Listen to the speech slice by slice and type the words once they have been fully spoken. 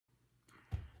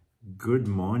Good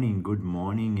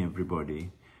morning, everybody.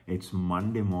 It's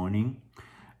Monday morning,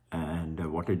 and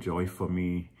what a joy for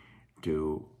me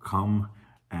to come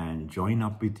and join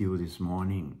up with you this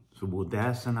morning.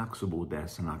 සුබෝදෑසනක්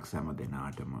සෑම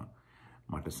දෙනාටම.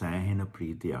 මට සෑහෙන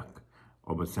ප්‍රීතියක්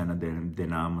ඔබ සැන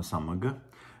දෙනාම සමග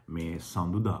මේ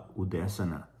සඳුදා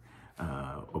උදෑසන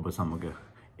ඔබ සමග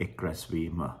එක්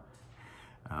රැස්වීම.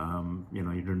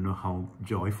 You don't know how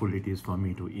joyful it is for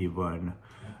me to even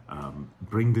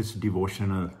bring this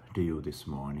devotional to you this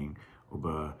morning. ඔබ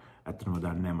ඇත්තම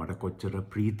දන්නේ මට කොච්චර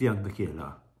ප්‍රීතියක්ද කියලා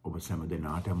ඔබ සෑම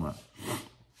දෙනාටම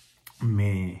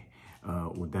මේ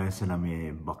උදෑසන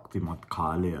මේ භක්තිමත්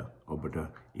කාලය ඔබට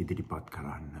ඉදිරිපත්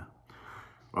කරන්න.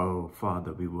 Oh,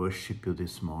 Father, we worship you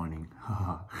this morning.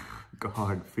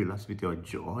 God, fill us with your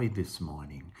joy this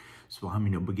morning.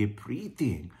 Swami, obage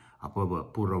preeting apava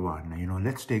puravanna.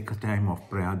 Let's take a time of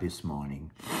prayer this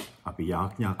morning. Api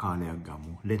yaknya kalayak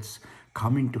gamu. Let's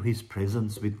come into his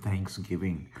presence with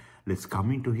thanksgiving. Let's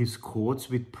come into his courts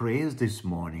with praise this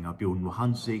morning. Api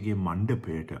unwahansege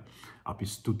mandapeta. Api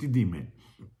stutidimen.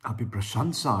 Api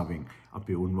prashansaven.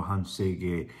 Api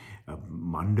unwahansege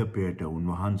mandapeta.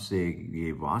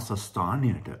 Unwahansege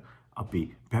vasasthaniyata.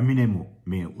 Api paminemu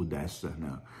me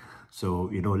udasana. So,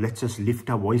 let's just lift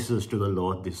our voices to the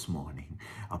Lord this morning.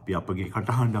 Api apage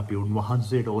katahanda api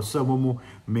unwahanseta osamamu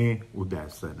me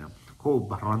udasana. Ko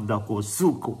baranda ko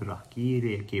suko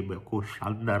rakire kebe ko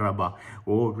shandaraba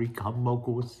o rikamba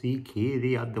ko si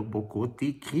kiri adabo ko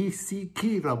tikisi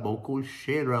kiraba ko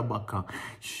sherabaka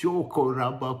shoko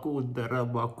rabako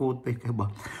daraba ko tekeba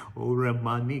o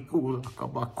remani ko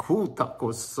kabakuta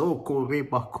ko soko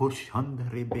reba ko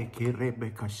shandarebe ke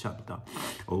rebeka shanta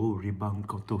o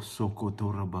ribanko to soko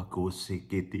to rabako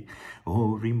seketi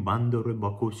o rimbando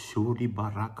rebako shuri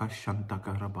baraka shanta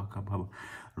karabaka baba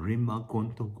Rima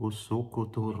konto ko soko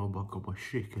to roba ko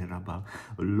bashike raba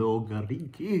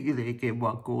logariki reke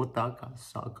bakota ka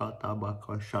sakata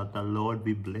bakashata. Lord,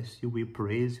 we bless you, we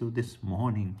praise you this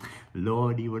morning.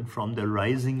 Lord, even from the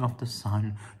rising of the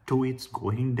sun to its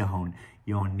going down,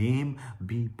 your name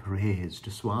be praised.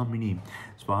 Swamini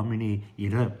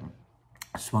ira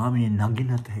Swami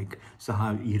Naginatek,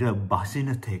 Saha Ira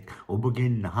Basinatek,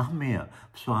 Obogen Nahamea,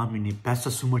 Swamini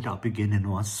Pasasumata again and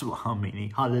was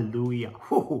Swamini. Hallelujah.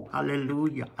 Oh,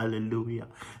 hallelujah. Hallelujah.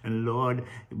 And Lord,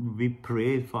 we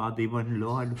pray, Father, even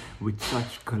Lord, with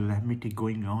such calamity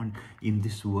going on in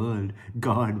this world,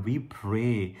 God, we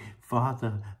pray,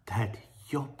 Father, that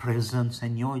your presence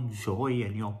and your joy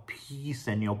and your peace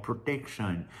and your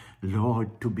protection,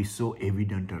 Lord, to be so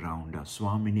evident around us.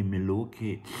 Swamini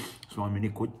Meloke,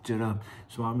 Swamini Kochara,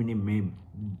 Swamini me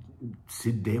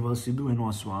Siddeva Sidhu and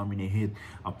Swamini head,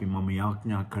 Api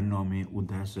Mamayaknya Kanome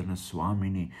Udasana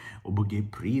Swamini, Obage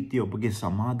Priti, Obage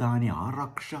Samadhani,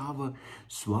 Arakshava,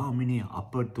 Swamini,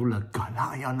 Apatula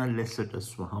Galayana Lesata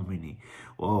Swamini.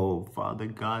 Oh, Father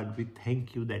God, we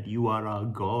thank you that you are our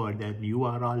God and you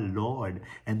are our Lord,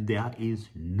 and there is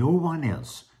no one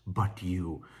else but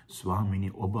you. Swamini,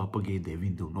 oba apage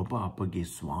devindu, oba apage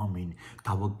Swamini,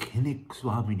 tawa kenek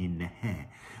Swamini nehe,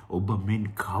 oba men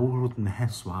kawurut nehe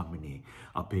Swamini,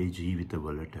 ape jeevita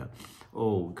walata.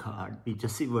 Oh God, we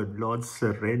just even, Lord,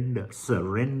 surrender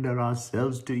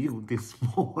ourselves to you this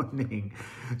morning.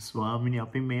 Swamini,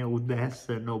 api me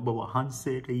udasana, oba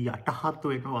wahanseta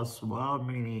yatahatu eno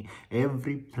Swamini,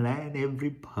 every plan, every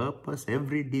purpose,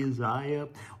 every desire,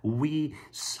 we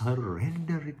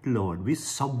surrender it, Lord. We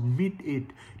submit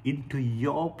it into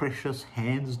your precious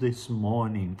hands this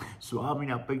morning. Swami,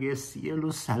 apage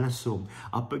sielu salasum,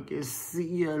 apage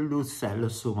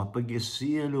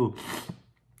sielu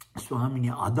Swamini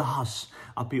adahas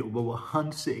api oba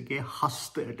wahansege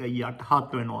hastata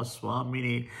yathat wenawa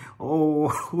Swamini. Oh,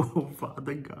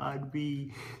 Father God,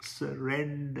 we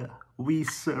surrender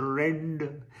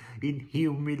in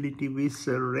humility. We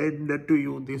surrender to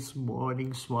you this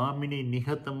morning. Swamini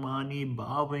nihatamani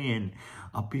bhavayen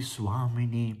api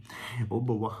Swamini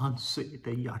oba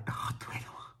wahanseta yathat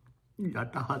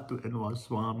wenawa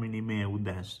Swamini me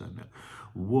udasana.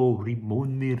 Whoa,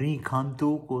 Rimoni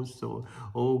Rikantuko. So,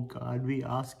 oh God, we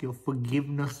ask your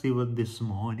forgiveness even this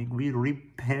morning. We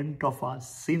repent of our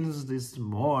sins this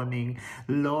morning.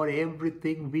 Lord,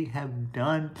 everything we have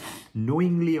done,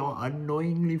 knowingly or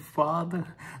unknowingly,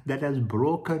 Father, that has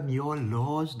broken your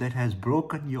laws, that has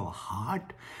broken your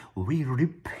heart, we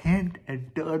repent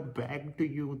and turn back to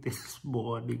you this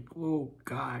morning. Oh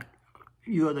God.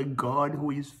 You are the God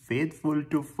who is faithful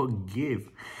to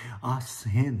forgive our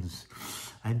sins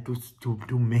and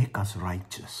to make us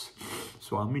righteous.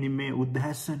 Swamini me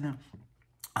udasana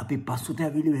අපි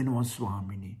පසුතැවිලි වෙනවා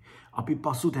ස්වාමිනී. අපි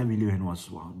පසුතැවිලි වෙනවා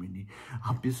ස්වාමිනී.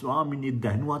 අපි ස්වාමිනී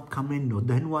දැනුවත්කමෙන්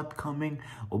නොදැනුවත්කමෙන්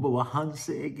ඔබ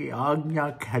වහන්සේගේ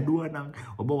ආඥා කැඩුවා නම්,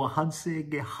 ඔබ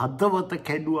වහන්සේගේ හදවත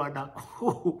කැඩුවා නම්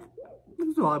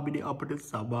ස්වාමිනී අපට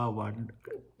සමාවන්න.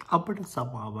 අපට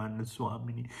සමාවන්න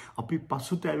ස්වාමිනී. අපි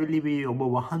පසුතැවිලි වී ඔබ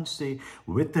වහන්සේ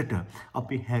වෙතට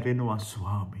අපි හැරෙනවා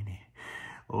ස්වාමිනී.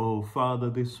 Oh, Father,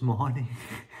 this morning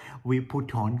we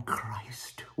put on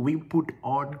Christ. We put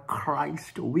on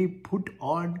Christ. We put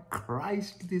on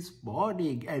Christ this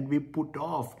morning, and we put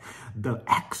off the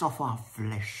acts of our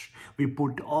flesh. We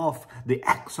put off the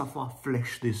acts of our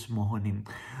flesh this morning.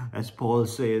 As Paul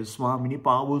says, Swamini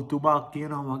Pawul Tubak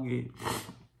Kiyanawage.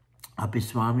 අපි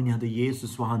ස්වාමිනී අද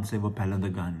යේසුස් වහන්සේව පැළඳ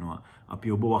ගන්නවා.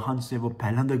 අපි ඔබ වහන්සේව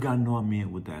පැළඳ ගන්නවා මේ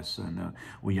උදැසන.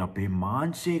 ඔය අපේ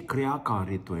මාංශයේ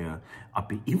ක්‍රියාකාරීත්වය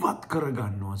අපි ඉවත් කර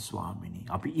ගන්නවා ස්වාමිනී.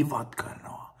 අපි ඉවත්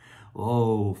කරනවා.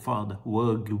 Oh, Father,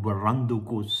 wagi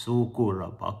baranduko sokora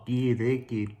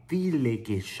bakireke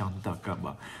tileke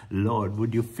shantakaba. Lord,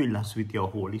 would you fill us with your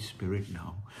Holy Spirit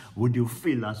now? Would you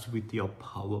fill us with your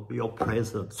power, your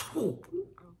presence?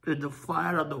 Let the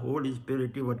fire of the Holy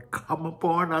Spirit even come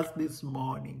upon us this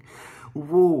morning.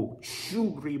 Whoa,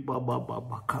 shuri baba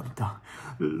baba kanta.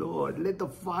 Lord, let the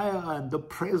fire and the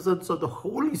presence of the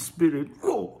Holy Spirit,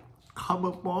 whoa, come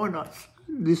upon us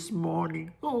this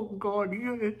morning. Oh God,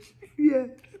 yes, yes,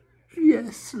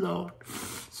 yes, Lord.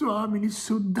 Swamini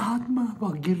Suddhatma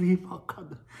Vagirima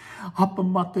Kada.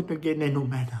 Apamata again in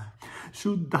Umena.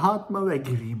 Suddhatma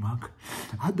Vagirimak.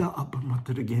 Ada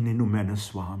apamata again in Umena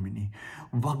Swamini.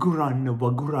 Vaguranna,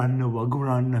 Vaguranna,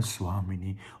 Vaguranna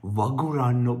Swamini.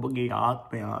 Vaguranna Bagi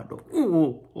Atmeado.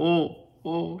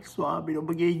 Oh, Swami,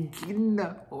 ඔබගේ ගින්න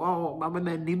මම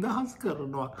දැන් නිදහස්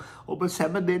කරනවා. ඔබ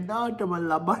සෑම දෙනාටම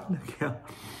ලබන්න කියා.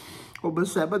 ඔබ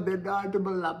සෑම දෙනාටම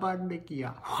ලබන්න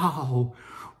කියා. Wow.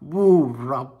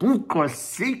 Rapuka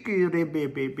sikire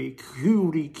bebe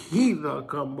kuri kira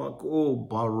kambak. Oh,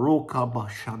 baroka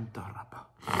bashantaraba.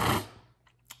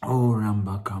 Oh,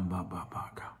 ramba kamba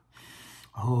babaka.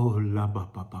 Oh, laba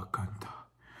babakanta.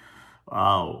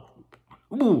 Wow.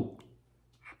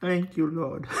 Thank you,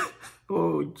 Lord.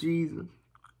 Oh, Jesus.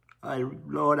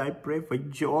 Lord, I pray for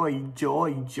joy,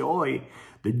 joy, joy.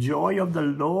 The joy of the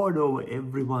Lord over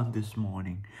everyone this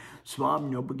morning.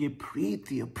 Swami, obage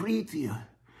preetiya.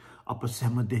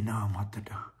 Apasamadena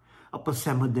matata.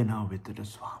 Apasamadena vitata,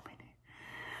 Swami.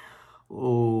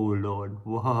 Oh, Lord,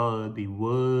 worthy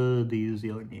is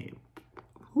your name.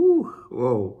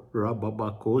 Oh,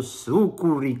 Rababako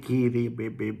sukurikiri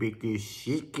bebe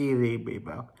shikiri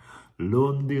beba.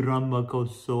 Londi Ramako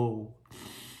so.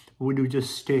 Would you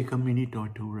just take a minute or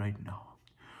two right now?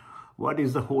 What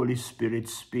is the Holy Spirit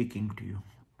speaking to you?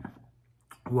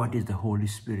 What is the Holy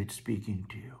Spirit speaking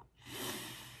to you?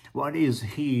 What is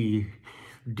He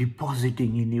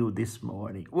depositing in you this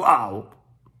morning? Wow!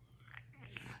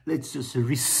 Let's just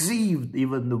receive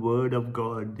even the Word of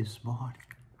God this morning.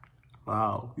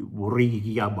 Wow!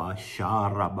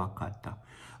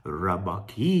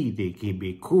 Rabaki de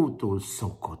kibikuto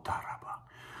sokotaraba.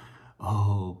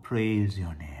 Oh, praise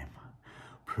your name.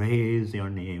 Praise your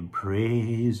name.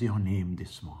 Praise your name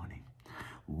this morning.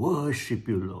 Worship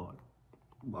you, Lord.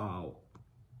 Wow.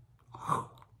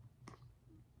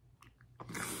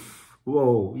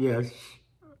 Whoa, yes.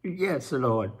 Yes,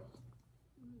 Lord.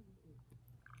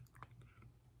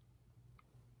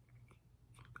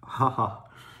 Ha.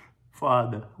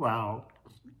 Father, wow.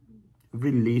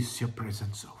 Release your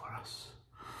presence over us.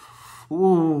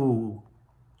 Ooh,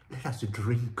 let us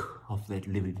drink of that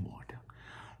living water.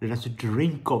 Let us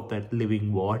drink of that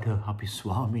living water. Api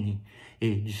Swami,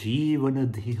 e jeevana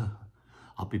dhiya.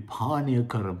 Api panya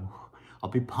karamu.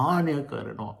 Api panya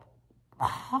karano.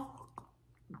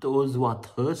 Those who are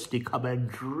thirsty, come and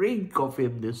drink of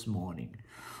Him this morning.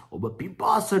 Oba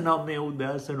pipasana me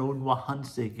udasan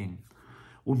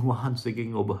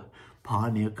unwahanseking oba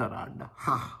panya karana.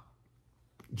 Ha.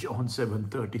 John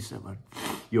 7:37,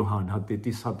 Johann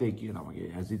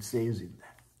as it says in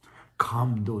that.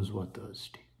 Come, those who are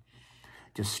thirsty.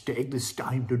 Just take this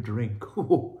time to drink.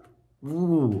 Oh,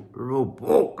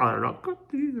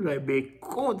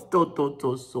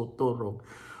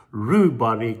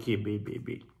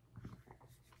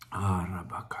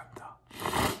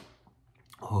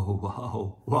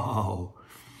 wow, wow.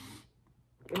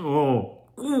 Oh.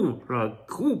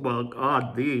 Kubak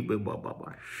adi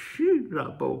baba shira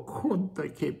bo konta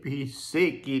kepi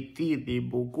seki tidi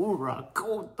bugura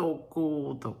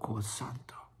koto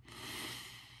santo.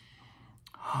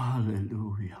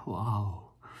 Hallelujah.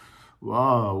 Wow.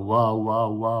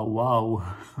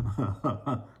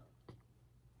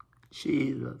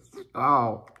 Jesus.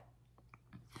 Wow.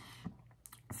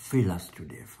 Fill us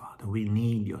today, Father. We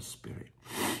need your Spirit.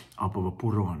 Apava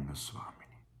puranna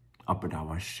Swamini. Apada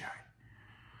avashyai.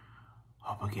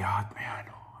 Apage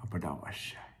atmayano. Apada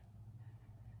avashyai.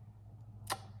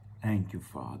 Thank you,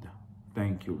 Father.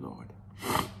 Thank you, Lord.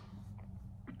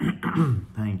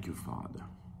 Thank you, Father.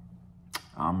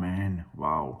 Amen.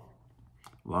 Wow.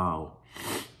 Wow.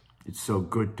 It's so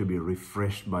good to be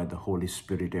refreshed by the Holy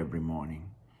Spirit every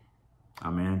morning.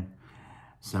 Amen.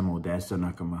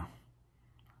 Samodasanakama.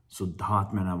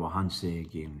 Suddhatmana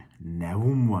Vahansekin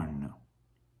Nevumwan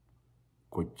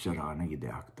Kocharanagi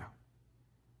Deakta.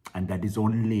 And that is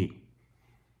only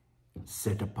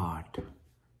set apart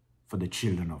for the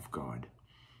children of God.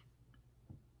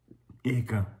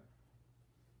 Eka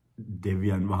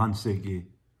Devyan Vahanseki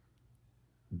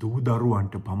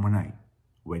Dudaruanta Pamanai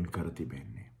when Karati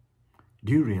Benne.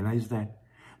 Do you realize that?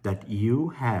 That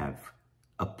you have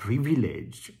a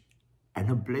privilege and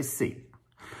a blessing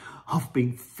of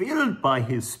being filled by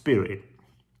His Spirit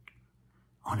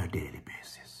on a daily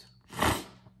basis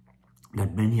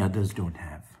that many others don't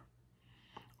have.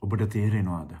 Obata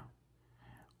therenawada.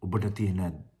 Obata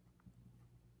thiyena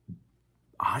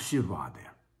ආශිර්වාදය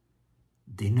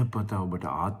දිනපතා ඔබට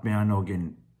ආත්මයානෝගෙන්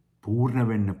පූර්ණ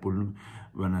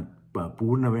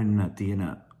වෙන්න තියෙන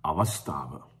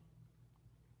අවස්ථාව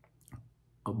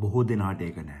බොහෝ දෙනාට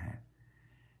ඒක නැහැ.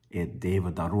 ඒ දේව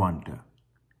දරුවන්ට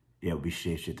එය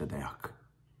විශේෂිත දෙයක්.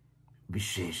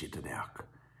 විශේෂිත දෙයක්.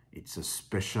 It's a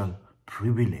special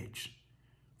privilege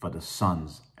for the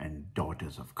sons and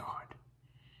daughters of God.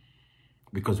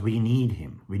 Because we need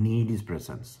Him. We need His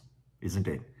presence. Isn't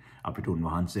it? අපිට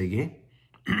උන්වහන්සේගේ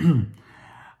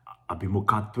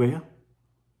අභිමුඛත්වය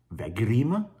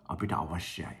වැගිරීම අපිට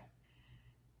අවශ්‍යයි.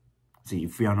 See,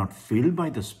 if we are not filled by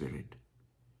the Spirit,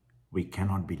 we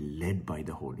cannot be led by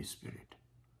the Holy Spirit.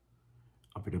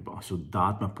 අපිට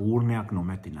සුද්ධාත්ම පූර්ණයක්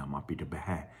නොමැතිනම් අපිට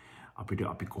බෑ.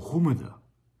 අපි කොහොමද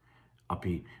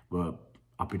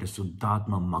අපිට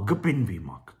සුද්ධාත්ම මඟ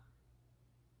පෙන්වීමක්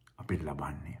අපිට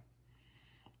ලබන්නේ?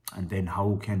 And then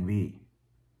how can we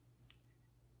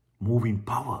move in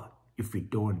power if we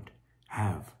don't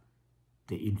have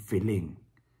the infilling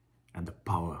and the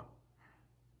power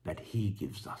that He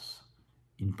gives us?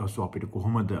 In pasu apita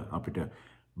kohomada apita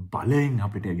බලයෙන්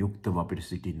අපිට යුක්තව අපිට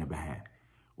සිටින්න බෑ.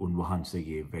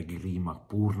 උන්වහන්සේගේ වැගිරීමක්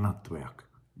පූර්ණත්වයක්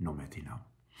නොමැතිනම්.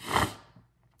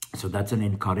 So that's an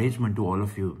encouragement to all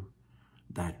of you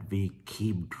that we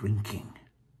keep drinking.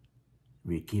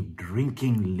 We keep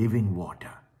drinking living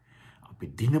water. අපි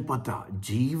දිනපතා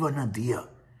ජීවන දිය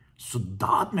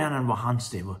සුද්ධාත්මයන්න්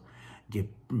වහන්සේවගේ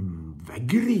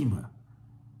වැගිරීම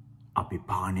අපි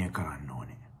පානය කරන්න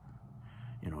ඕනේ.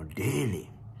 You know, daily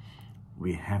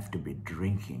we have to be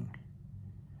drinking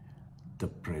the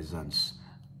presence,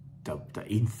 the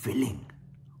infilling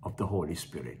of the Holy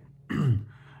Spirit.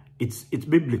 It's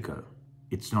biblical.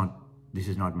 It's not, this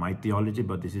is not my theology,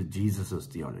 but this is Jesus's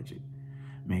theology.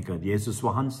 Meka Jesus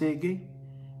wahansege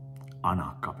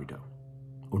anak kapita.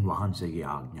 Unwahansege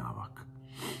agnявak.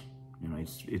 You know,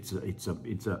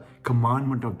 it's a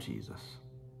commandment of Jesus.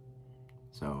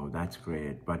 So that's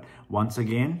great. But once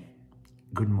again,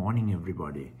 good morning,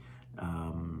 everybody.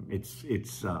 I'm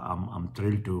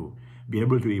thrilled to be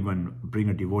able to even bring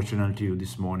a devotional to you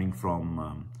this morning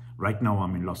from, right now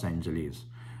I'm in Los Angeles.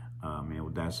 මේ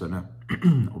උදෑසන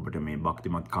ඔබට මේ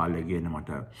භක්තිමත් කාලය ගෙන මට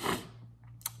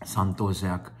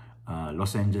සන්තෝෂයක්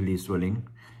Los Angeles වලින්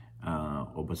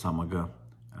ඔබ සමග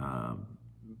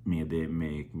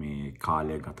මේ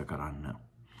කාලය ගත කරන්න.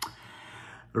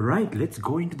 Right, let's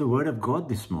go into the Word of God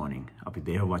this morning. අපි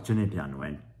දේව වචනයට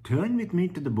යනවා. Turn with me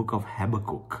to the book of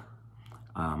Habakkuk.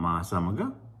 මා සමග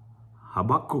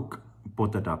Habakkuk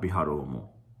පොතට අපි හරවමු.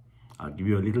 I'll give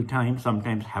you a little time.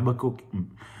 Sometimes Habakkuk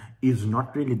is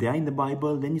not really there in the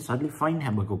Bible, then you suddenly find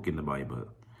Habakkuk in the Bible.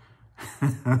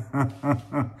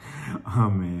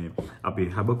 Amen. අපි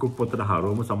Habakkuk පොතට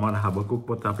හරවමු. සමහර Habakkuk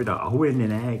පොත අපිට අහුවෙන්නේ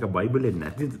නැහැ. ඒක බයිබලෙන්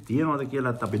නැති තියනවාද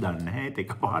කියලාත් අපි දන්නේ නැහැ. ඒක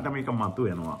එකපාරටම ඒක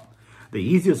මතුවෙනවා. The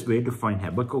easiest way to find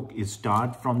Habakkuk is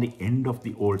start from the end of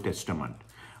the Old Testament.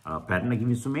 පැරණ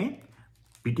කිවිසුමේ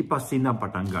පිටිපස්සින්දන්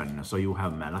පටන් ගන්න. So you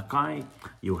have Malachi,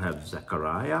 you have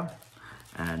Zechariah,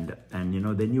 and you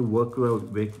know, then you work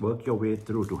your way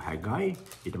through to Haggai.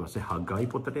 ඊට පස්සේ Haggai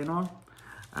පොතට එනවා.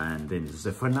 And then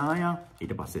Zephaniah,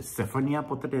 ඊට පස්සේ Zephaniah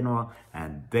පොතට එනවා.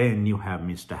 And then you have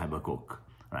Mr. Habakkuk,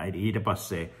 right? ඊට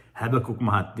පස්සේ Habakkuk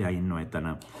මහත්තයා ඉන්නවා එතන.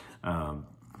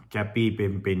 කැපි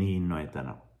පෙම්පෙනී ඉන්නවා එතන.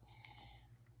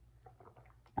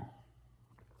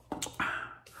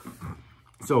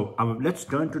 So let's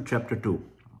turn to chapter 2.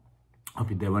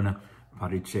 අපි දෙවන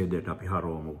පරිච්ඡේදයට අපි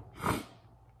හරවමු.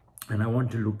 And I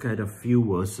want to look at a few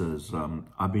verses.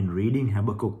 I've been reading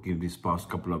Habakkuk in these past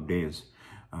couple of days.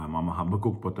 Mama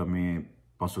Habakkuk pota me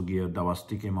pasugiya dawas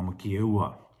ටිකේ mama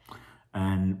කියෙව්වා.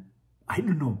 And I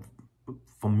don't know,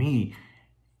 for me,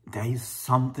 there is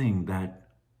something that,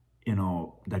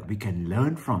 that we can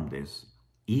learn from this,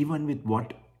 even with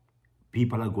what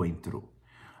people are going through.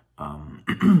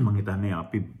 මම හිතන්නේ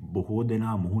අපි බොහෝ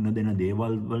දෙනා මුහුණ දෙන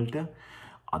දේවල් වලට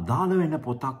අදාළ වෙන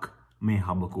පොතක් මේ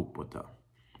හබකුක් පොත.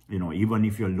 Even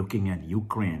if you're looking at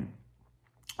Ukraine,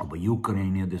 or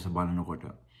Ukraine දේශ බලනකොට,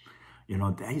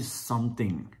 there is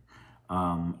something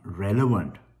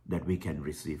relevant that we can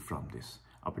receive from this.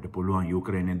 අපිට පුළුවන්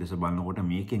යුක්‍රේනයේ දේශ බලනකොට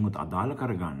මේකෙන් උත් අදාළ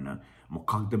කරගන්න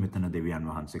මොකක්ද මෙතන දෙවියන්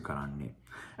වහන්සේ කරන්නේ.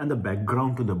 And the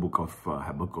background to the book of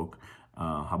Habakkuk,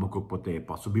 Habakkuk පොතේ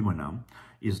පසුබිම නම්,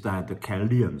 is that the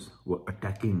Chaldeans were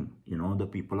attacking, the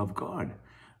people of God.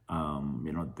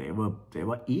 They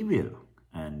were evil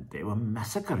and they were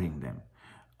massacring them.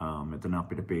 මෙතන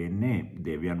අපිට පේන්නේ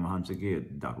දෙවියන් වහන්සේගේ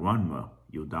දරුවන්ව,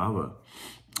 යුදාව,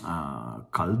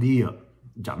 කල්දීය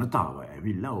ජනතාව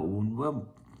ඇවිල්ලා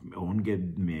ඔවුන්ගේ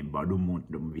මේ බඩු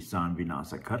විසාන්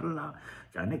විනාශ කරලා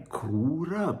කියන්නේ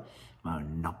ක්‍රූර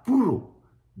නපුරු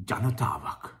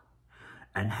ජනතාවක්.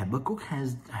 And Habakkuk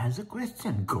has a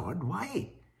question. God, why?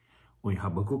 ඔය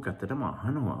Habakkuk ඇත්තටම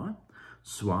අහනවා,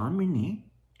 ස්වාමිනී,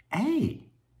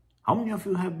 hey, how many of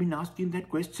you have been asking that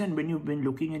question when you've been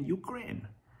looking at Ukraine?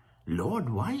 Lord,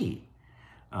 why?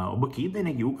 ඔබ කී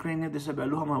දෙනෙක් යුක්‍රේනයේ දේශ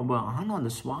බැලුවම ඔබ අහනවද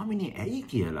ස්වාමිනී ඇයි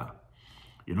කියලා?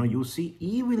 You see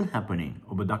evil happening.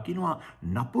 ඔබ දකිනවා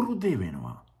නපුරු දේ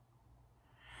වෙනවා.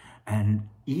 And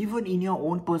even in your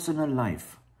own personal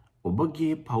life,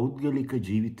 ඔබගේ පෞද්ගලික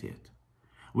ජීවිතයත්,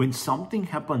 when something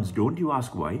happens, don't you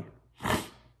ask why?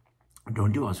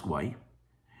 Don't you ask why?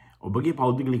 ඔබගේ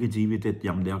පෞද්ගලික ජීවිතයත්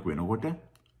යම් දෙයක් වෙනකොට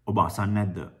ඔබ අසන්නේ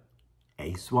නැද්ද?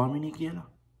 ඇයි ස්වාමිනී කියලා?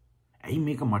 ඇයි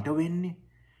මේක මට වෙන්නේ?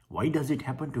 Why does it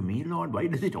happen to me, Lord? Why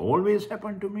does it always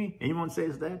happen to me? Anyone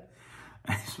says that?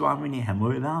 ස්වාමිනී හැම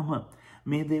වෙලාවම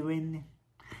මේ දේ වෙන්නේ.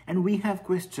 And we have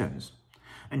questions.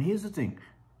 And here's the thing.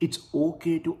 It's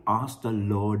okay to ask the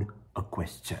Lord a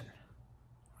question.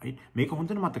 Right? මේක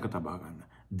හොඳට මතක තබා ගන්න.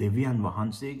 දෙවියන්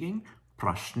වහන්සේගෙන්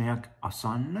ප්‍රශ්නයක්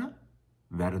අසන්න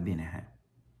වැරදි නැහැ.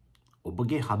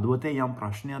 ඔබගේ හදවතේ යම්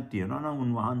ප්‍රශ්නයක් තියෙනවා නම්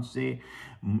උන්වහන්සේ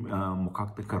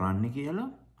මොකක්ද කරන්න කියලා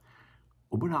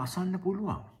ඔබට අසන්න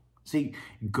පුළුවන්. See,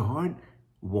 God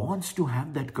wants to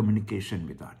have that communication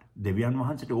with us. දෙවියන්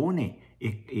වහන්සේට ඕනේ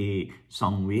ඒ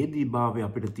සංවේදීභාවය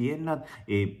අපිට තියෙන්නත්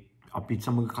ඒ අපිත්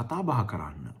සමග කතා බහ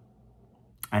කරන්න.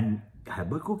 And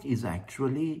Habakkuk is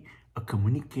actually a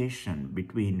communication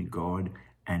between God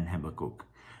and Habakkuk.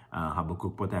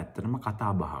 Habakkuk පොත ඇත්තටම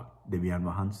කතා බහක්. දෙවියන්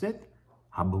වහන්සේත්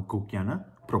Habakkuk යන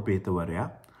ප්‍රොපේතවරයා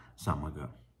සමග.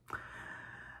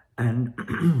 And,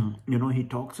 he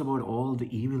talks about all the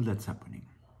evil that's happening.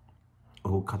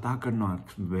 Oh, kata karna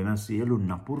vena sielu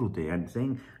napurute and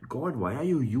saying, God, why are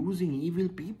you using evil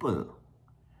people?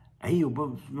 Ay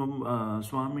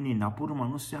swamini napuru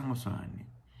manusyang asani.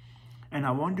 And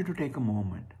I want you to take a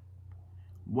moment.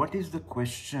 What is the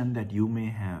question that you may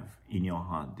have in your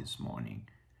heart this morning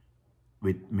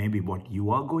with maybe what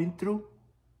you are going through?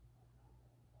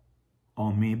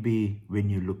 Or maybe when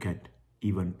you look at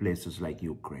even places like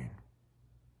Ukraine.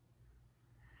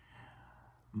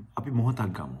 අපි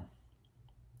මොහොතක් ගමු.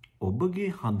 ඔබගේ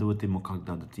හදවතේ මොකක්ද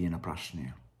අද තියෙන ප්‍රශ්නය?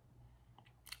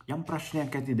 යම්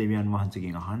ප්‍රශ්නයක් ඇති දෙවියන්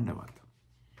වහන්සේගෙන් අහන්නවත්.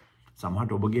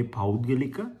 සමහරට ඔබගේ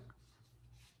පෞද්ගලික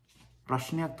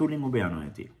ප්‍රශ්නයක් තුලින් ඔබ යනවා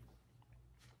ඇති.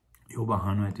 ඔබ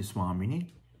අහනවා ඇති ස්වාමිනී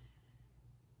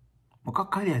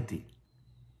මොකක් හරි ඇති.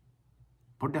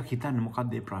 පොඩ්ඩක් හිතන්න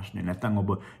මොකක්ද ඒ ප්‍රශ්නේ? නැත්නම් ඔබ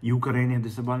යුක්‍රේනයේ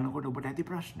දේශ බලනකොට ඔබට ඇති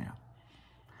ප්‍රශ්නයක්.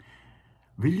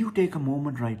 Will you take a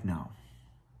moment right now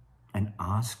and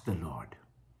ask the Lord?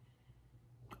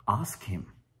 Ask Him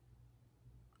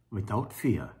without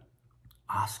fear.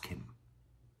 Ask Him.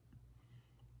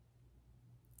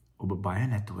 ඔබ බය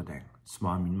නැතුව දැන්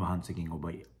ස්වාමින් වහන්සේගෙන් ඔබ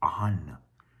අහන්න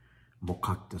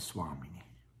මොකක්ද ස්වාමිනී?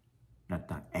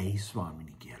 නැත්නම් ඇයි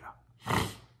ස්වාමිනී කියලා.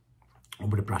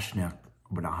 ඔබට ප්‍රශ්නයක්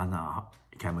ඔබට අහන්න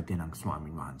කැමති නම්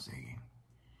ස්වාමින් වහන්සේගෙන්.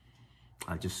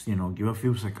 I'll just, give a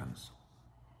few seconds.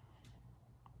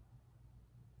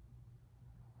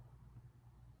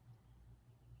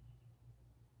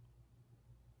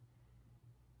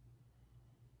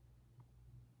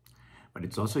 But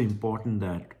it's also important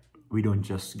that we don't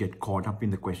just get caught up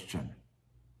in the question,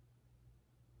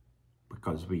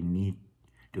 because we need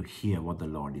to hear what the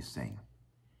Lord is saying.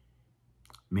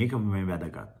 මේක මේ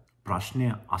වැදගත්. ප්‍රශ්නය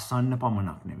අසන්න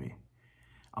පමණක් නෙවෙයි.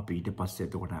 අපි ඊට පස්සේ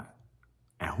එතකොට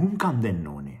ඇහුම්කන් දෙන්න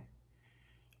ඕනේ.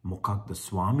 මොකක්ද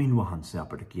ස්වාමින් වහන්සේ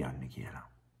අපට කියන්නේ කියලා.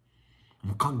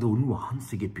 මොකක්ද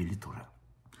උන්වහන්සේගේ පිළිතුර?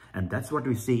 And that's what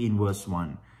we see in verse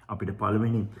 1. අපිට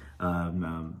පළවෙනි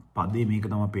පදේ මේක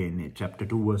තමයි පේන්නේ. Chapter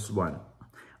 2 verse 1.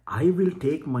 I will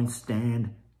take my stand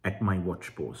at my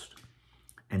watchpost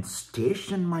and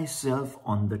station myself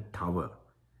on the tower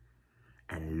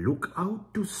and look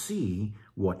out to see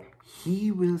what he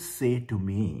will say to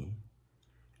me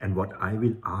and what I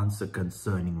will answer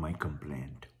concerning my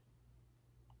complaint.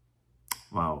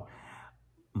 Wow.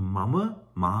 මම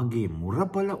මාගේ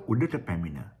මුරපල උඩට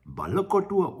පැමිණ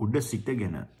බලකොටුව උඩ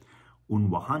සිටගෙන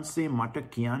උන්වහන්සේ මට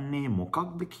කියන්නේ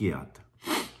මොකක්ද කියාත්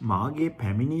මාගේ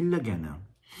පැමිණිල්ල ගැන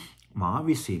මා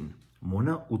විසින් මොන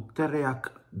උත්තරයක්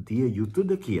දිය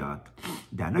යුතුද කියාත්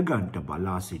දැනගන්ට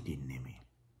බලා සිටින්නෙමි.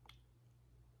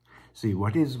 See,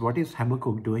 what is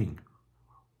Habakkuk doing?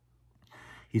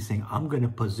 He's saying, I'm going to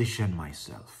position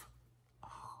myself.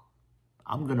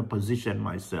 I'm going to position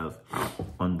myself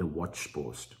on the watch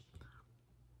post.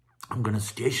 I'm going to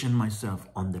station myself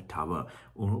on the tower.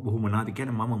 මොනවාද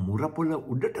කියන්නේ මම මුරපොළ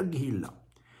උඩට ගිහිල්ලා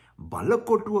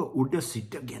බලකොටුව උඩ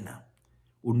සිටගෙන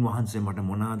උන්වහන්සේ මට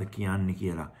මොනවාද කියන්නේ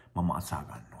කියලා මම අසා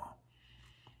ගන්නවා.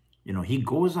 You know, he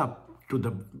goes up to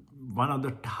the one of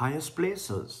the highest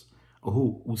places. ඔහු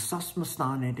උසස්ම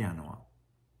ස්ථානයට යනවා.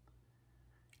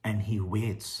 And he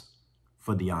waits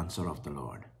for the answer of the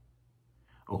Lord.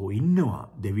 ඔහු ඉන්නවා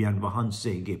දෙවියන්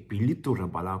වහන්සේගේ පිළිතුර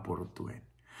බලාපොරොත්තුවෙන්.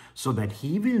 So that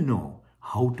he will know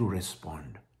how to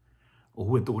respond.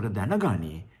 ඔහු එතකොට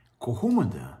දැනගනී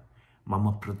කොහොමද මම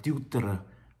ප්‍රතිඋත්තර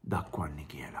දක්වන්නේ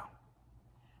කියලා.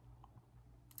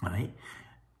 Right?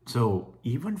 So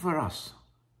even for us,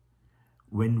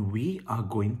 when we are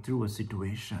going through a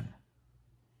situation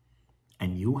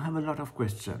and you have a lot of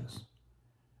questions,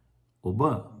 ඔබ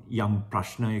යම්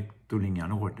ප්‍රශ්නයක් තුලින්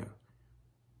යනකොට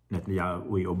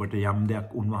නැත්නම් ඔබට යම්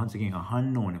දෙයක් උන්වහන්සේගෙන්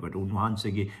අහන්න ඕනකොට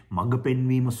උන්වහන්සේගේ මඟ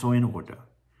පෙන්වීම සොයනකොට,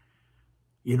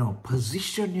 you know,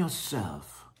 position yourself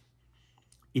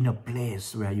in a place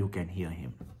where you can hear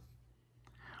him.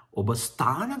 ඔබ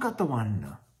ස්ථානගත වන්න.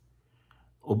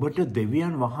 ඔබට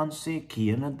දෙවියන් වහන්සේ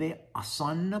කියන දේ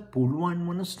අසන්න පුළුවන්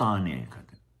වන ස්ථානයකද.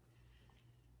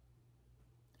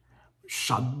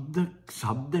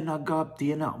 ශබ්ද නගා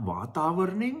තියෙන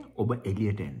වාතාවරණයෙන් ඔබ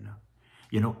එළියට එන්න.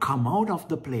 You know, come out of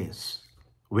the place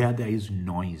where there is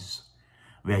noise,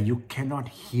 where you cannot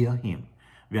hear him,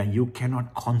 where you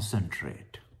cannot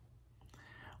concentrate.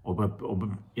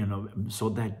 You know, so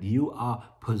that you are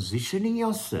positioning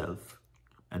yourself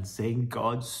and saying,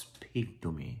 God, speak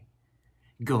to me.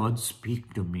 God,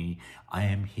 speak to me. I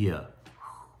am here.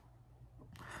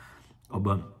 ඔබ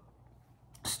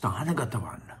ස්ථානගත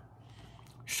වන්න.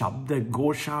 ශබ්ද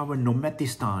ഘോഷාව නොමැති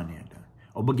ස්ථානයට.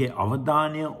 ඔබගේ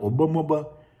අවධානය ඔබමොබ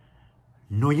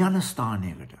නොයන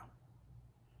ස්ථානයකට.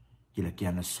 කියලා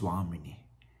කියන ස්වාමිනී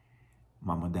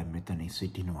මම දැන් මෙතන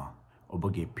සිටිනවා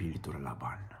ඔබගේ පිළිතුර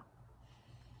ලබන්න.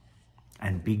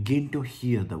 And begin to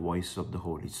hear the voice of the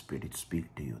Holy Spirit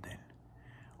speak to you then.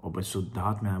 ඔබ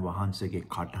සුද්ධාත්මය වහන්සේගේ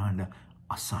කටහඬ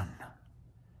අසන්න.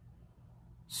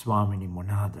 ස්වාමිනී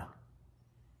මොනවාද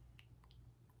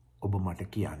ඔබ මට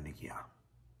කියන්නේ කියා.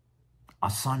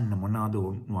 අසන්න මොනවාද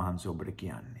උන්වහන්සේ ඔබට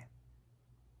කියන්නේ.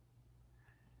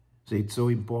 So it's so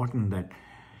important that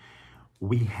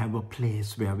we have a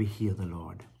place where we hear the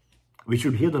Lord. We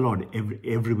should hear the Lord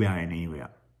everywhere and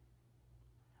anywhere.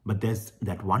 But there's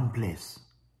that one place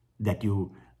that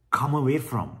you come away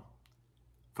from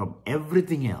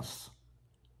everything else,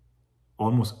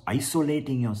 almost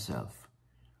isolating yourself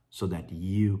so that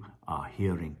you are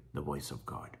hearing the voice of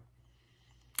God.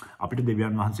 අපිට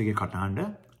දෙවියන් වහන්සේගේ කටහඬ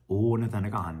ඕන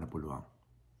තැනක අහන්න පුළුවන්.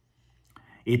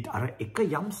 ඒත් අර එක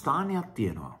යම් ස්ථානයක්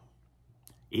තියෙනවා.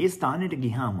 ඒ ස්ථානෙට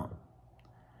ගියාම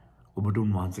ඔබට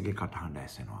උන්වහන්සේගේ කටහඬ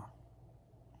ඇසෙනවා.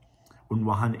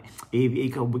 උන්වහන්සේ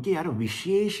ඒක ඔබගේ අර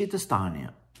විශේෂිත ස්ථානය.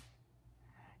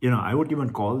 You know, I would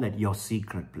even call that your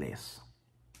secret place.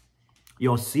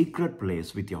 Your secret place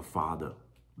with your Father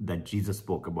that Jesus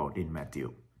spoke about in Matthew.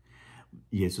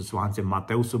 යේසුස් වහන්සේ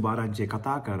මතෙව් සුභාරංචියේ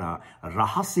කතා කරා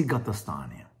රහසිගත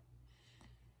ස්ථානය.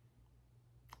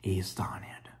 ඒ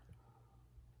ස්ථානයට.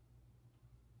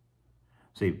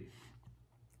 See,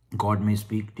 God may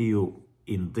speak to you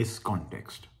in this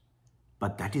context,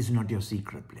 but that is not your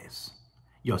secret place.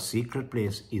 Your secret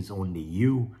place is only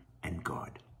you and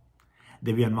God.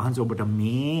 දෙවියන් වහන්සේ ඔබට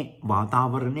මේ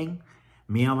වාතාවරණයෙන්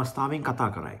මේ අවස්ථාවෙන් කතා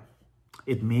කරයි.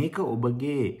 ඒත් මේක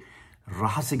ඔබගේ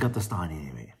රහසිගත ස්ථානය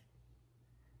නෙවෙයි.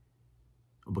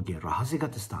 ඔබගේ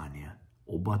රහසිගත ස්ථානය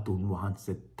ඔබත්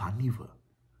උන්වහන්සේ තනිව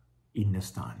ඉන්න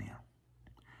ස්ථානය.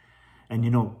 And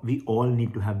you know, we all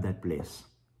need to have that place.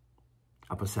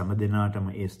 අප සෑම දෙනාටම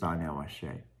ඒ ස්ථානය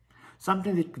අවශ්‍යයි.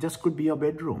 Sometimes it just could be your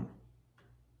bedroom.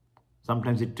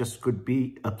 Sometimes it just could be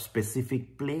a specific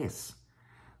place.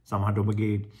 Samahට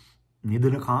ඔබගේ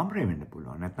නිදන කාමරය වෙන්න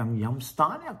පුළුවන්. නැත්නම් යම්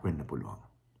ස්ථානයක් වෙන්න පුළුවන්.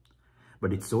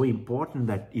 But it's so important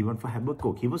that even for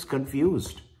Habakkuk, he was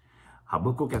confused.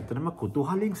 Habakkuk ඇත්තටම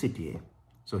කුතුහලෙන් සිටියේ.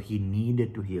 So he needed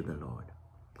to hear the Lord.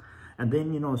 And then,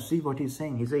 see what he's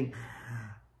saying. He's saying,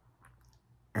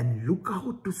 and look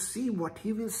out to see what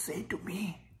he will say to me.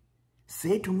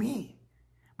 Say to me.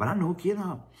 බලන්න ඔහු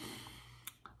කියනවා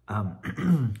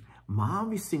මා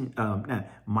විසින්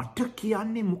මට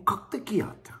කියන්නේ මොකක්ද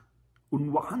කියාත.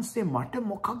 උන්වහන්සේ මට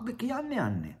මොකක්ද කියන්න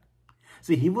යන්නේ.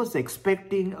 See, he was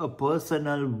expecting a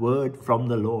personal word from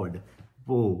the Lord.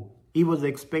 Oh, he was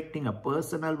expecting a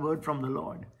personal word from the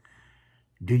Lord.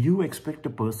 Do you expect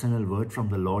a personal word from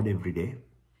the Lord every day?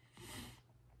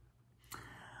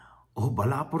 Oh,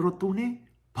 බලාපොරොත්තු උනේ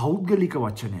පෞද්ගලික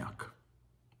වචනයක්.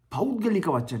 පෞද්ගලික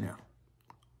වචනයක්.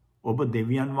 ඔබ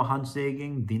දෙවියන්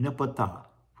වහන්සේගෙන් දිනපතා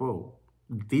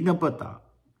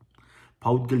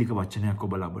පෞද්ගලික වචනයක්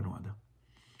ඔබ ලබනවද?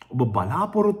 ඔබ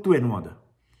බලාපොරොත්තු වෙනවද?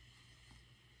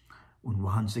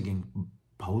 උන්වහන්සේගෙන්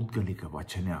පෞද්ගලික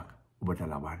වචනයක් ඔබට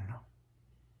ලබන්න.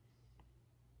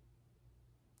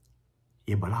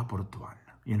 ඒ බලාපොරොත්තු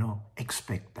වන්න.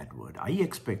 Expect that word.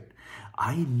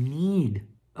 I need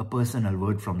a personal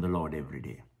word from the Lord every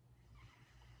day.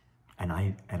 And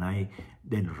I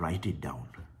then write it down.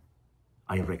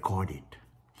 I record it.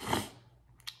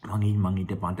 මං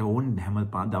ඊට පන්ට ඕන හැම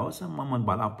දවසම මම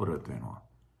බලාපොරොත්තු වෙනවා.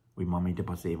 මම ඊට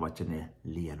පස්සේ ඒ වචනේ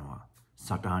ලියනවා.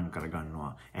 සටහන්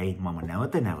කරගන්නවා. ඇයි මම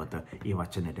නැවත ඒ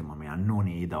වචනයට මම යන්න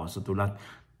ඕනේ ඒ දවස තුලත්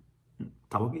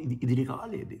තව ඉදිරි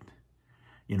කාලයේදීත්.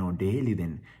 Daily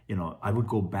then, I would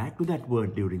go back to that word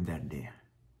during that day.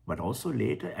 But also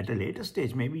later, at a later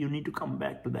stage, maybe you need to come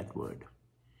back to that word.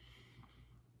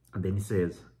 And then he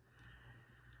says,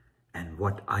 and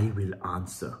what I will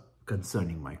answer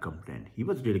concerning my complaint. He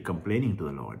was really complaining to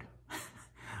the Lord.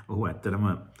 ඇත්තටම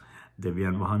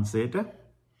දෙවියන් වහන්සේට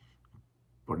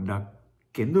පොඩ්ඩක්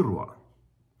කෙඳුරුවා.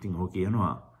 ඉතින් ඔහු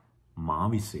කියනවා මා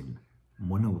විසින්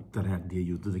මොන උත්තරයක් දිය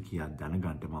යුතුද කියලා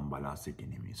දැනගන්න මම බලා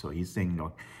සිටිනෙමි. So he's saying,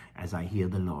 Lord, as I hear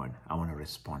the Lord, I want to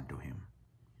respond to him.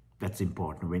 That's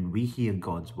important. When we hear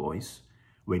God's voice,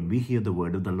 when we hear the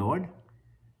word of the Lord,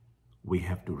 we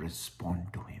have to respond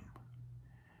to him.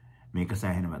 මේක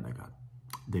සෑහෙන වැදගත්.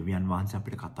 දෙවියන් වහන්සේ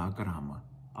අපිට කතා කරාම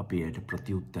අපි ඒට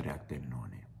ප්‍රතිඋත්තරයක් දෙන්න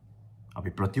ඕනේ. අපි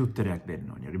ප්‍රතිඋත්තරයක්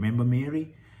දෙන්න ඕනේ. Remember Mary?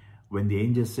 When the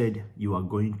angel said, you are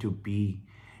going to be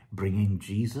bringing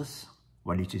Jesus,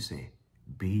 what did she say?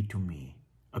 Be to me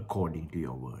according to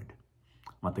your word.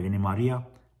 මතකනේ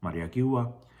මරියා කිව්වා.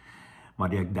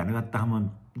 මරියා දැනගත්තාම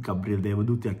ගබ්‍රියෙල්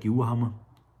දේවදූතයා කිව්වහම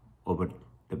ඔබ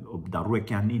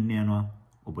දරුවෙක් යන්න ඉන්න යනවා.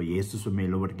 ඔබ යේසුස් මේ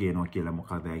ලොවට ගේනවා කියලා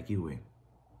මොකද ඇයි කිව්වේ?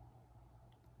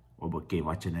 ඔබගේ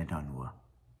වචනයට අනුව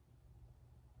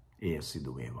එය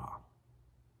සිදු වේවා.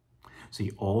 See,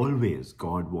 always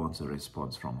God wants a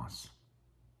response from us.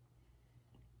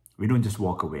 We don't just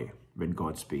walk away when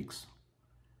God speaks.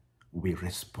 We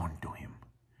respond to him.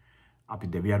 අපි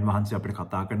දෙවියන් වහන්සේ අපිට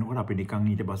කතා කරනකොට අපි නිකන්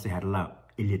ඊට පස්සේ හැරලා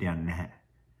එළියට යන්නේ නැහැ.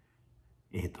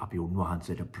 ඒත් අපි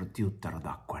උන්වහන්සේට ප්‍රතිඋත්තර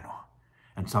දක්වනවා.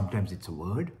 And sometimes it's a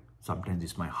word, sometimes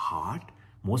it's my heart,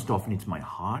 most often it's my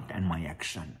heart and my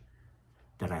action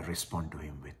that I respond to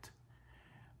him with.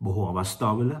 බොහෝ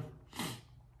අවස්ථාවල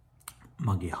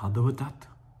මගේ හදවතත්,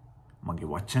 මගේ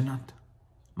වචනත්,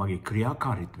 මගේ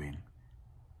ක්‍රියාකාරීත්වයෙන්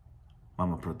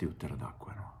මම ප්‍රතිඋත්තර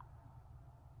දක්වනවා.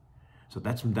 So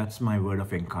that's my word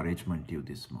of encouragement to you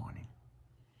this morning.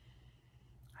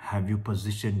 Have you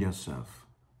positioned yourself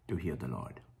to hear the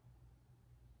Lord?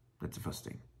 That's the first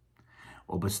thing.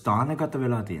 ඔබ ස්ථානගත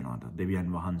වෙලා තියෙනවද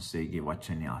දෙවියන් වහන්සේගේ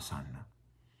වචනය අසන්න?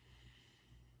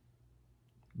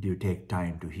 Do you take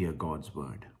time to hear God's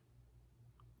word?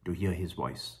 To hear his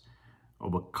voice?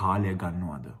 ඔබ කාලය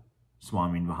ගන්නවද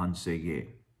ස්වාමින් වහන්සේගේ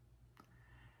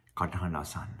කටහඬ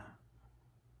අසන්න?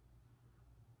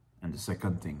 And the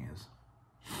second thing is,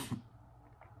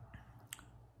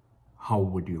 how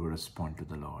would you respond to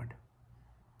the Lord?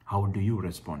 How do you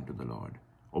respond to the Lord?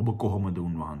 ඔබ කොහොමද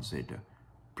උන්වහන්සේට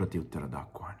ප්‍රතිඋත්තර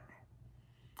දක්වන්නේ?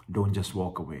 Don't just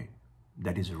walk away.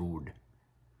 That is rude,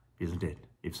 isn't it?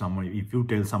 If you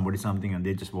tell somebody something and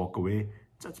they just walk away,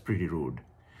 that's pretty rude.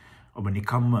 ඔබ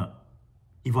නිකම්ම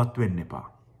ඉවත් වෙන්න එපා.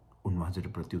 උන්වහන්සේට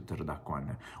ප්‍රතිඋත්තර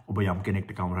දක්වන්න. ඔබ යම්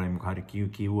කෙනෙක්ට කවුරුහරි මොකක් හරි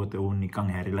කිව්වොත් උන් නිකන්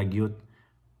හැරිලා ගියොත්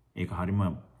ඒක හරිම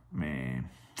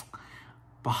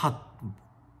පහත්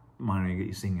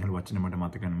මම සිංහල වචන මට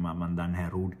මතක නැහැ මම දන්නේ නැහැ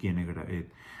rude කියන එකට ඒ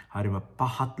හරිම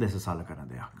පහත් ලෙස සලකන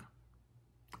දෙයක්.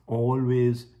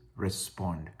 Always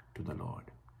respond to the Lord.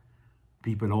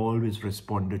 People always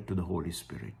responded to the Holy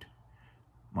Spirit.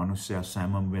 මනුෂ්‍යයා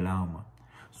සෑම වෙලාවම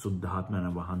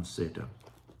සුද්ධාත්මයන් වහන්සේට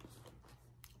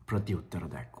ප්‍රතිඋත්තර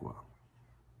දැක්වුවා.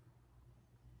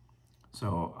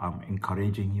 So I'm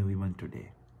encouraging you even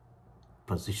today.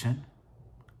 Position,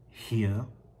 hear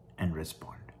and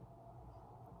respond.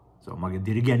 So මගේ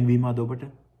දිරිගැන්වීම අද ඔබට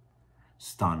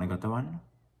ස්ථානගත වන්න,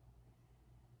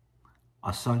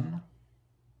 අසන්න,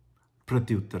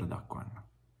 ප්‍රතිඋත්තර දක්වන්න.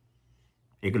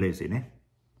 ඒක ලේසිනේ.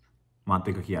 මාත්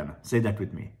එක්ක කියන්න. Say that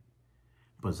with me.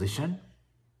 Position,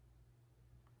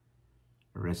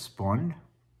 respond,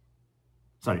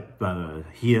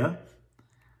 hear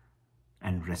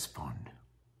and respond.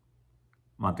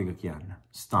 මාත් එක්ක කියන්න.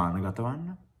 ස්ථානගත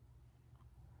වන්න,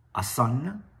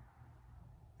 අසන්න,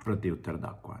 ප්‍රතිඋත්තර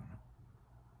දක්වන්න.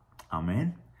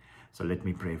 Amen. So let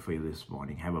me pray for you this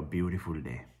morning. Have a beautiful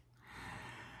day.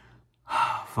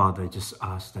 Father, I just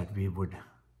ask that we would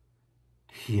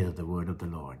hear the word of the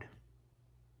Lord.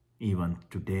 Even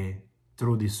today,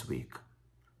 through this week.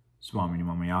 ස්වාමිනී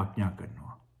මම යාඥා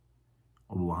කරනවා.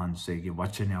 ඔබ වහන්සේගේ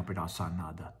වචනය අපට අසන්න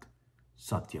අදත්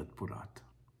සත්‍යත් පුරාත්.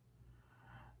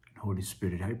 Holy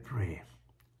Spirit, I pray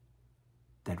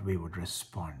that we would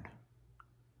respond.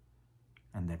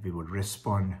 And that we would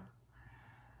respond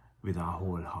with our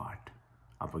whole heart.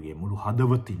 අපගේ මුළු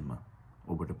හදවතින්ම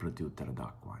ඔබට ප්‍රතිඋත්තර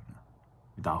දක්වන්න.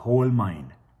 With our whole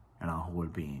mind and our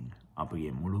whole being.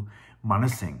 අපගේ මුළු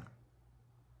මනසෙන්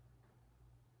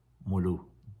මුළු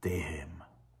දේහෙම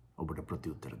ඔබට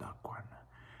ප්‍රතිඋත්තර දක්වන්න.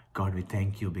 God, we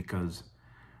thank you because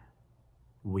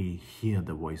we hear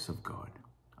the voice of God.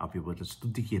 අපි ඔබට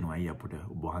ස්තුති කියනවා අපට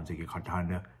ඔබ වහන්සේගේ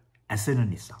කටහඬ ඇසෙන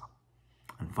නිසා.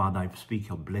 And Father, I speak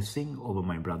your blessing over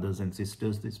my brothers and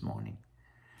sisters this morning.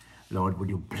 Lord, would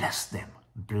you bless them,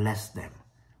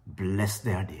 bless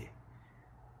their day.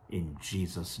 In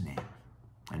Jesus' name.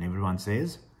 And everyone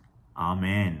says,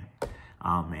 Amen.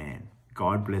 Amen.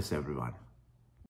 God bless everyone.